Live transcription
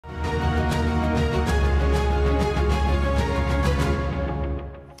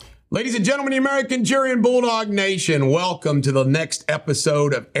Ladies and gentlemen, the American Jury and Bulldog Nation, welcome to the next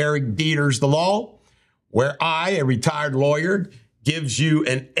episode of Eric Deters, The Law, where I, a retired lawyer, gives you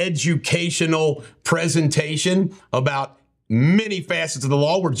an educational presentation about many facets of the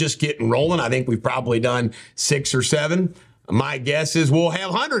law. We're just getting rolling. I think we've probably done 6 or 7. My guess is we'll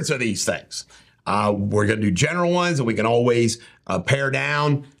have hundreds of these things. We're going to do general ones, and we can always pare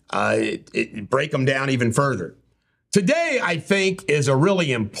down, break them down even further. Today, I think, is a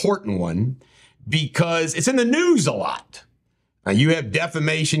really important one because it's in the news a lot. You have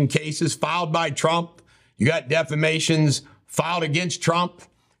defamation cases filed by Trump. You got defamations filed against Trump.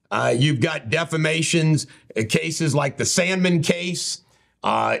 You've got defamations cases like the Sandman case.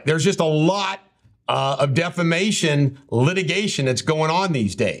 There's just a lot of defamation litigation that's going on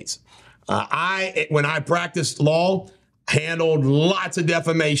these days. When I practiced law, handled lots of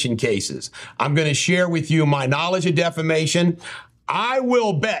defamation cases. I'm going to share with you my knowledge of defamation. I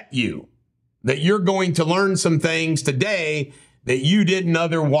will bet you that you're going to learn some things today that you didn't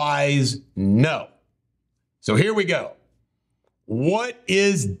otherwise know. So here we go. What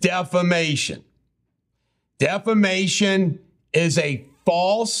is defamation? Defamation is a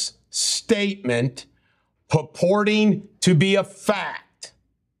false statement purporting to be a fact.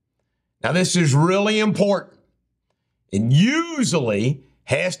 Now, this is really important. It usually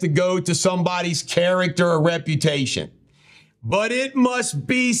has to go to somebody's character or reputation, but it must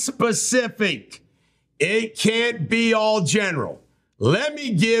be specific. It can't be all general. Let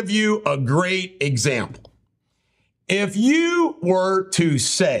me give you a great example. If you were to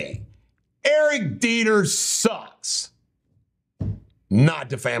say, Eric Deters sucks, not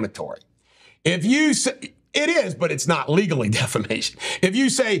defamatory. If you say, it is, but it's not legally defamation. If you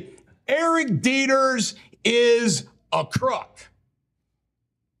say, Eric Deters is a crook,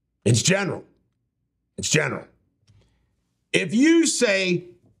 it's general. It's general. If you say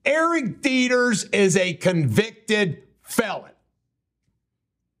Eric Deters is a convicted felon,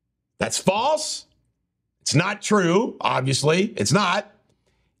 that's false. It's not true. Obviously, it's not.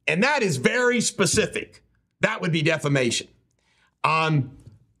 And that is very specific. That would be defamation.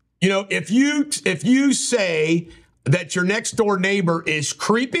 If you say that your next door neighbor is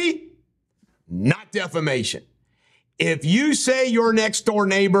creepy, not defamation. If you say your next door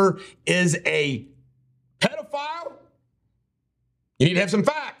neighbor is a pedophile, you need to have some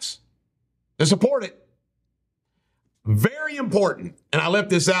facts to support it. Very important. And I left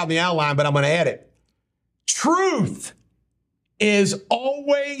this out in the outline, but I'm going to add it. Truth is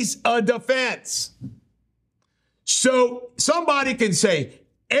always a defense. So somebody can say,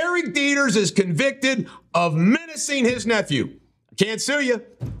 Eric Deters is convicted of menacing his nephew. I can't sue you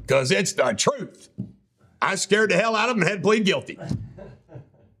because it's the truth. I scared the hell out of him and had to plead guilty.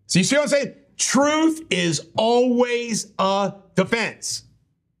 So you see what I'm saying? Truth is always a defense.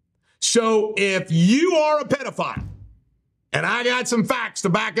 So if you are a pedophile and I got some facts to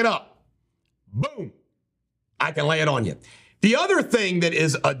back it up, boom, I can lay it on you. The other thing that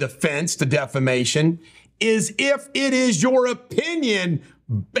is a defense to defamation is if it is your opinion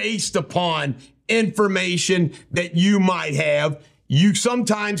based upon information that you might have. You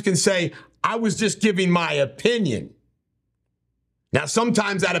sometimes can say, I was just giving my opinion. Now,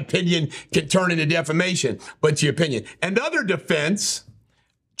 sometimes that opinion can turn into defamation, but it's your opinion. Another defense,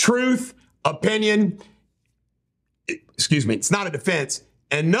 truth, opinion, it's not a defense.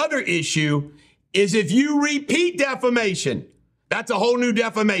 Another issue is if you repeat defamation, that's a whole new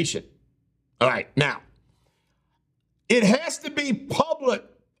defamation. All right, now, it has to be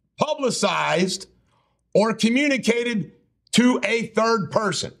publicized or communicated to a third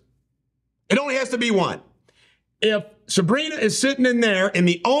person. It only has to be one. If Sabrina is sitting in there and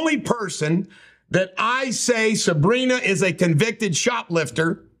the only person that I say Sabrina is a convicted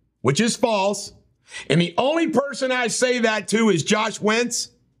shoplifter, which is false, and the only person I say that to is Josh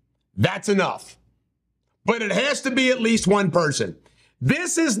Wentz, that's enough. But it has to be at least one person.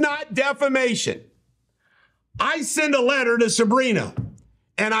 This is not defamation. I send a letter to Sabrina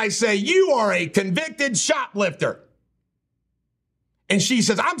and I say, you are a convicted shoplifter. And she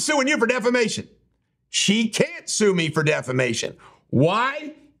says, I'm suing you for defamation. She can't sue me for defamation.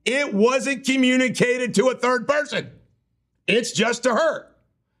 Why? It wasn't communicated to a third person. It's just to her.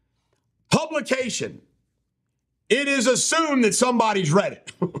 Publication. It is assumed that somebody's read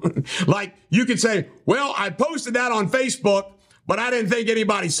it. Like you could say, well, I posted that on Facebook, but I didn't think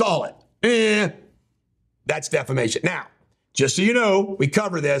anybody saw it. That's defamation. Now, just so you know, we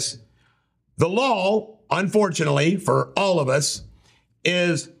cover this. The law, unfortunately, for all of us,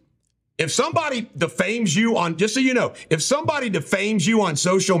 is if somebody defames you on, just so you know, if somebody defames you on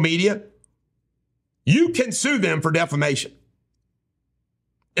social media, you can sue them for defamation.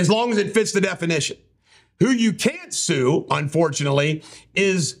 as long as it fits the definition. Who you can't sue, unfortunately,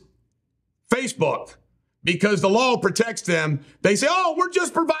 is Facebook, because the law protects them. They say, oh, we're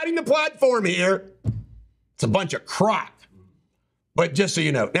just providing the platform here. It's a bunch of crap. But just so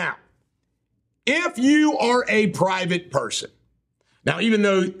you know, now, if you are a private person, now, even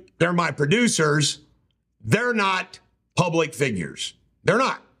though they're my producers, they're not public figures. They're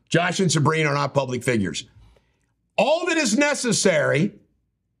not. Josh and Sabrina are not public figures. All that is necessary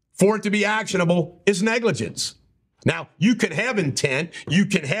for it to be actionable is negligence. Now, you can have intent, you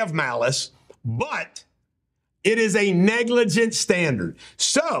can have malice, but it is a negligent standard.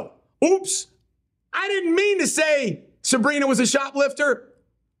 So, oops, I didn't mean to say Sabrina was a shoplifter,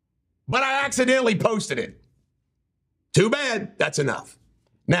 but I accidentally posted it. Too bad, that's enough.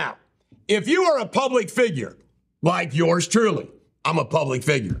 Now, if you are a public figure, like yours truly, I'm a public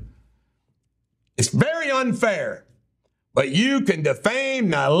figure, it's very unfair, but you can defame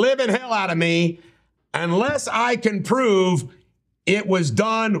the living hell out of me unless I can prove it was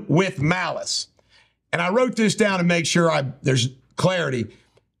done with malice. And I wrote this down to make sure there's clarity.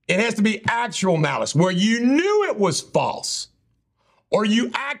 It has to be actual malice, where you knew it was false, or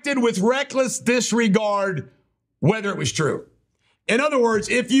you acted with reckless disregard whether it was true. In other words,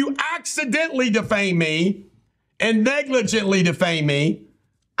 if you accidentally defame me and negligently defame me,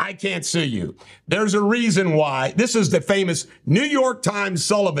 I can't sue you. There's a reason why. This is the famous New York Times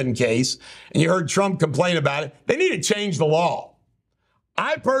Sullivan case, and you heard Trump complain about it. They need to change the law.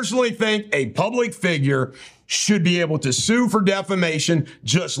 I personally think a public figure should be able to sue for defamation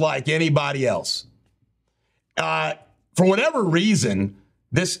just like anybody else. For whatever reason,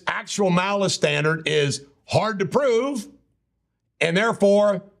 this actual malice standard is hard to prove, and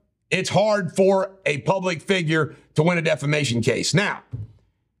therefore it's hard for a public figure to win a defamation case. Now,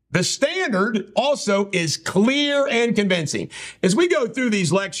 the standard also is clear and convincing. As we go through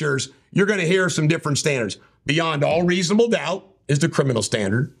these lectures, you're going to hear some different standards. Beyond all reasonable doubt is the criminal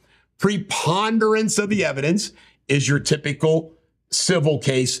standard. Preponderance of the evidence is your typical civil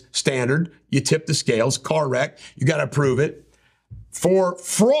case standard. You tip the scales, car wreck, you got to prove it. For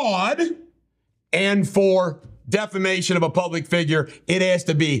fraud and for defamation of a public figure, it has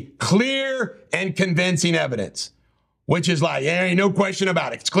to be clear and convincing evidence, which is like, there ain't no question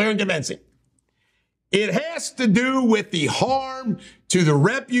about it. It's clear and convincing. It has to do with the harm to the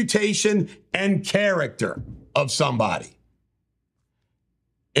reputation and character of somebody.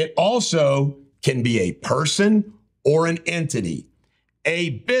 It also can be a person or an entity. A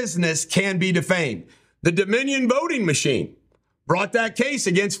business can be defamed. The Dominion voting machine brought that case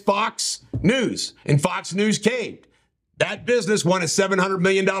against Fox News, and Fox News caved. That business won a $700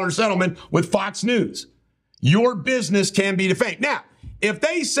 million settlement with Fox News. Your business can be defamed. Now, if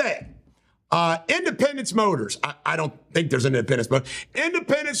they say Independence Motors, I don't think there's an Independence Motors.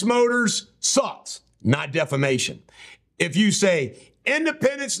 Independence Motors sucks, not defamation. If you say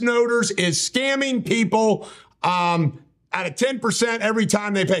Independence Motors is scamming people out of 10% every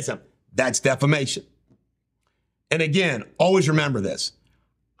time they pay something, that's defamation. And again, always remember this.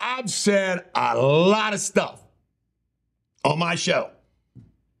 I've said a lot of stuff on my show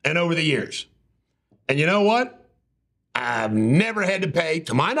and over the years. And you know what? I've never had to pay,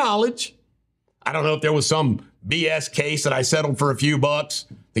 to my knowledge. I don't know if there was some BS case that I settled for a few bucks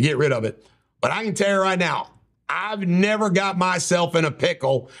to get rid of it. But I can tell you right now, I've never got myself in a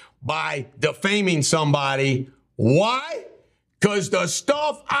pickle by defaming somebody. Why? Because the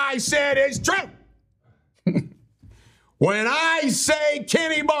stuff I said is true. When I say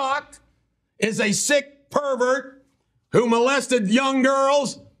Kenny Bach is a sick pervert who molested young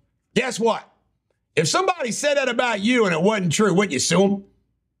girls, guess what? If somebody said that about you and it wasn't true, wouldn't you sue him?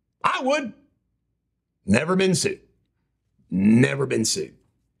 I would. Never been sued. Never been sued.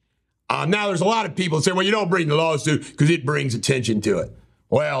 Now, there's a lot of people that say, well, you don't bring the lawsuit because it brings attention to it.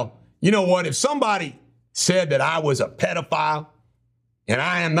 Well, you know what? If somebody said that I was a pedophile, and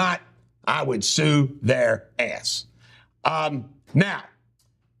I am not, I would sue their ass. Now,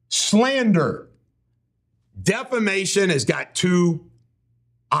 slander. Defamation has got two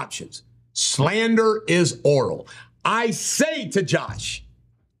options. Slander is oral. I say to Josh,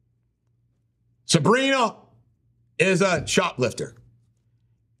 Sabrina is a shoplifter.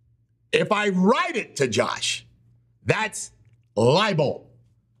 If I write it to Josh, that's libel.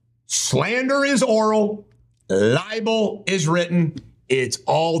 Slander is oral. Libel is written. It's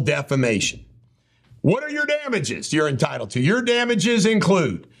all defamation. What are your damages you're entitled to? Your damages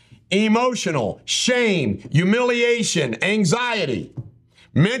include emotional, shame, humiliation, anxiety,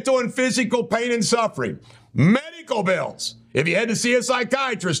 mental and physical pain and suffering, medical bills, if you had to see a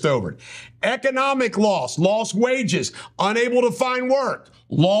psychiatrist over it, economic loss, lost wages, unable to find work,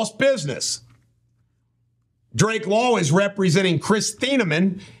 lost business. Drake Law is representing Chris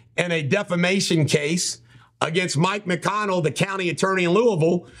Thieneman in a defamation case against Mike McConnell, the county attorney in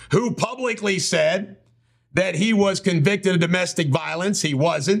Louisville, who publicly said that he was convicted of domestic violence. He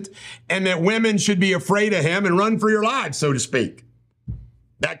wasn't, and that women should be afraid of him and run for your lives, so to speak.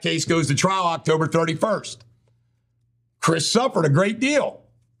 That case goes to trial October 31st. Chris suffered a great deal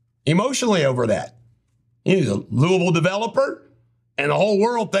emotionally over that. He's a Louisville developer, and the whole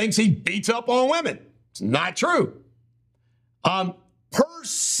world thinks he beats up on women. It's not true. Per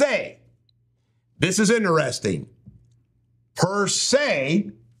se, this is interesting. Per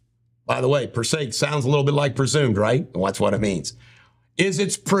se, by the way, per se sounds a little bit like presumed, right? Well, that's what it means.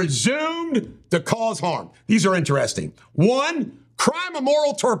 It's presumed to cause harm. These are interesting. One, crime of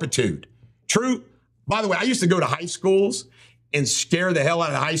moral turpitude. True. By the way, I used to go to high schools and scare the hell out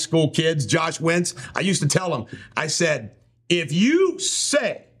of the high school kids. Josh Wentz, I used to tell them, I said, if you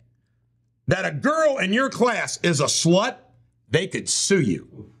say that a girl in your class is a slut, they could sue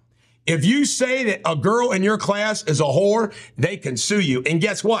you. If you say that a girl in your class is a whore, they can sue you. And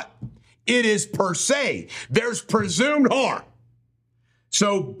guess what? It is per se. There's presumed harm.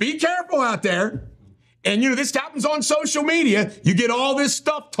 So be careful out there. And, this happens on social media. You get all this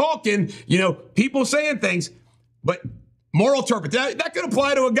stuff talking, people saying things. But moral turpitude, that could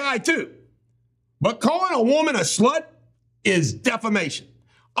apply to a guy too. But calling a woman a slut is defamation.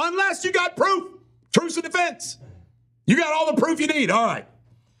 Unless you got proof. Truth's a defense. You got all the proof you need. All right.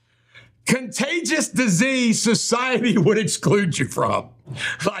 Contagious disease society would exclude you from.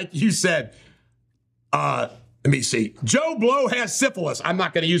 Like you said, let me see. Joe Blow has syphilis. I'm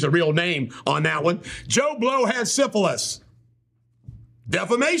not going to use a real name on that one. Joe Blow has syphilis.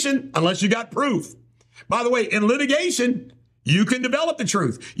 Defamation, unless you got proof. By the way, in litigation, you can develop the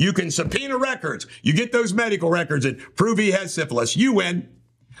truth. You can subpoena records. You get those medical records and prove he has syphilis. You win.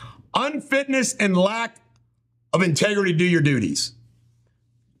 Unfitness and lack of integrity to do your duties.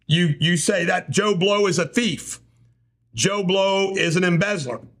 You say that Joe Blow is a thief. Joe Blow is an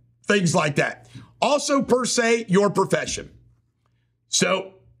embezzler. Things like that. Also, per se, your profession.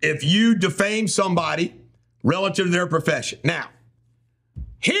 So if you defame somebody relative to their profession. Now,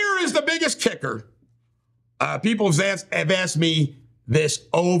 here is the biggest kicker. People have asked me this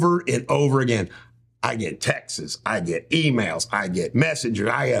over and over again. I get texts, I get emails, I get messengers,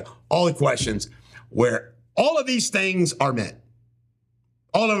 I get all the questions where all of these things are met.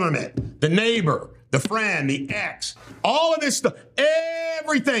 All of them are met. The neighbor, the friend, the ex, all of this stuff,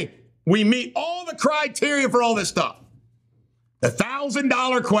 everything. We meet all the criteria for all this stuff. The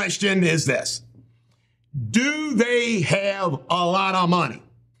 $1,000 question is this. Do they have a lot of money?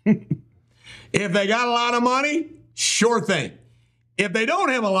 If they got a lot of money, sure thing. If they don't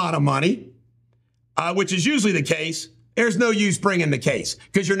have a lot of money, which is usually the case, there's no use bringing the case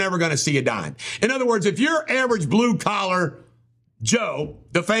because you're never going to see a dime. In other words, if your average blue-collar Joe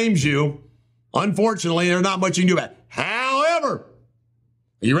defames you, unfortunately, there's not much you can do about it. However,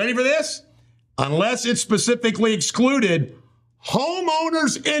 are you ready for this? Unless it's specifically excluded,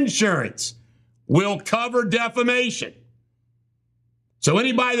 homeowners insurance will cover defamation. So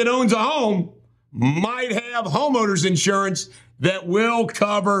anybody that owns a home might have homeowners insurance that will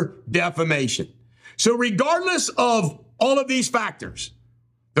cover defamation. So regardless of all of these factors,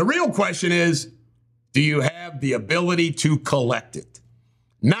 the real question is, do you have the ability to collect it?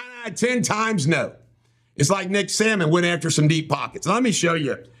 9 out of 10 times, no. It's like Nick Salmon went after some deep pockets. Let me share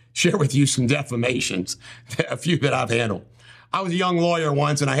with you some defamations, a few that I've handled. I was a young lawyer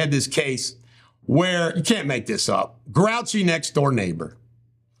once, and I had this case where, you can't make this up, grouchy next door neighbor.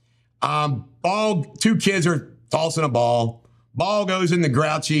 Two kids are tossing a ball. Ball goes in the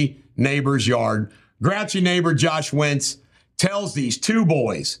grouchy neighbor's yard. Grouchy neighbor Josh Wentz tells these two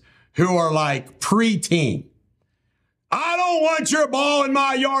boys who are like preteen, I don't want your ball in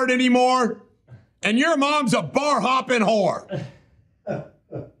my yard anymore, and your mom's a bar-hopping whore.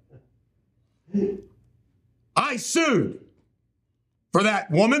 I sued for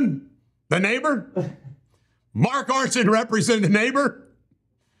that woman, the neighbor. Mark Arson represented the neighbor,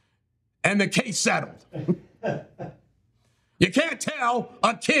 and the case settled. You can't tell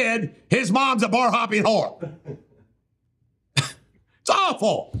a kid his mom's a bar-hopping whore. It's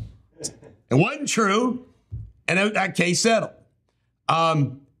awful. It wasn't true, and that case settled.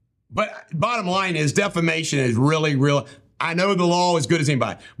 But bottom line is defamation is really, real. I know the law as good as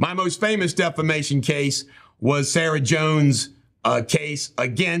anybody. My most famous defamation case was Sarah Jones' case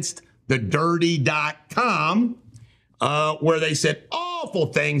against the dirty.com, where they said awful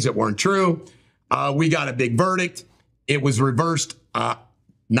things that weren't true. We got a big verdict. It was reversed,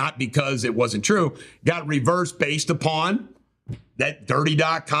 not because it wasn't true, got reversed based upon that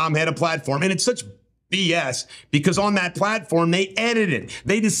dirty.com had a platform. And it's such BS because on that platform, they edited.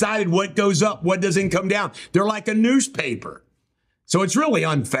 They decided what goes up, what doesn't come down. They're like a newspaper. So it's really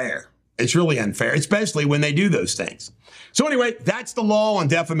unfair. It's really unfair, especially when they do those things. So anyway, that's the law on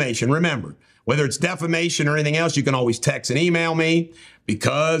defamation. Remember, whether it's defamation or anything else, you can always text and email me.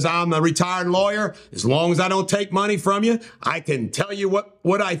 Because I'm a retired lawyer, as long as I don't take money from you, I can tell you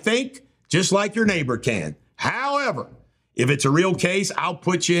what I think, just like your neighbor can. However, if it's a real case, I'll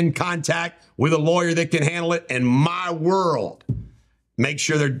put you in contact with a lawyer that can handle it in my world. Make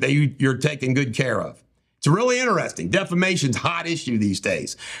sure that you're taken good care of. It's really interesting. Defamation's a hot issue these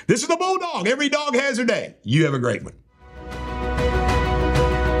days. This is the Bulldog. Every dog has her day. You have a great one.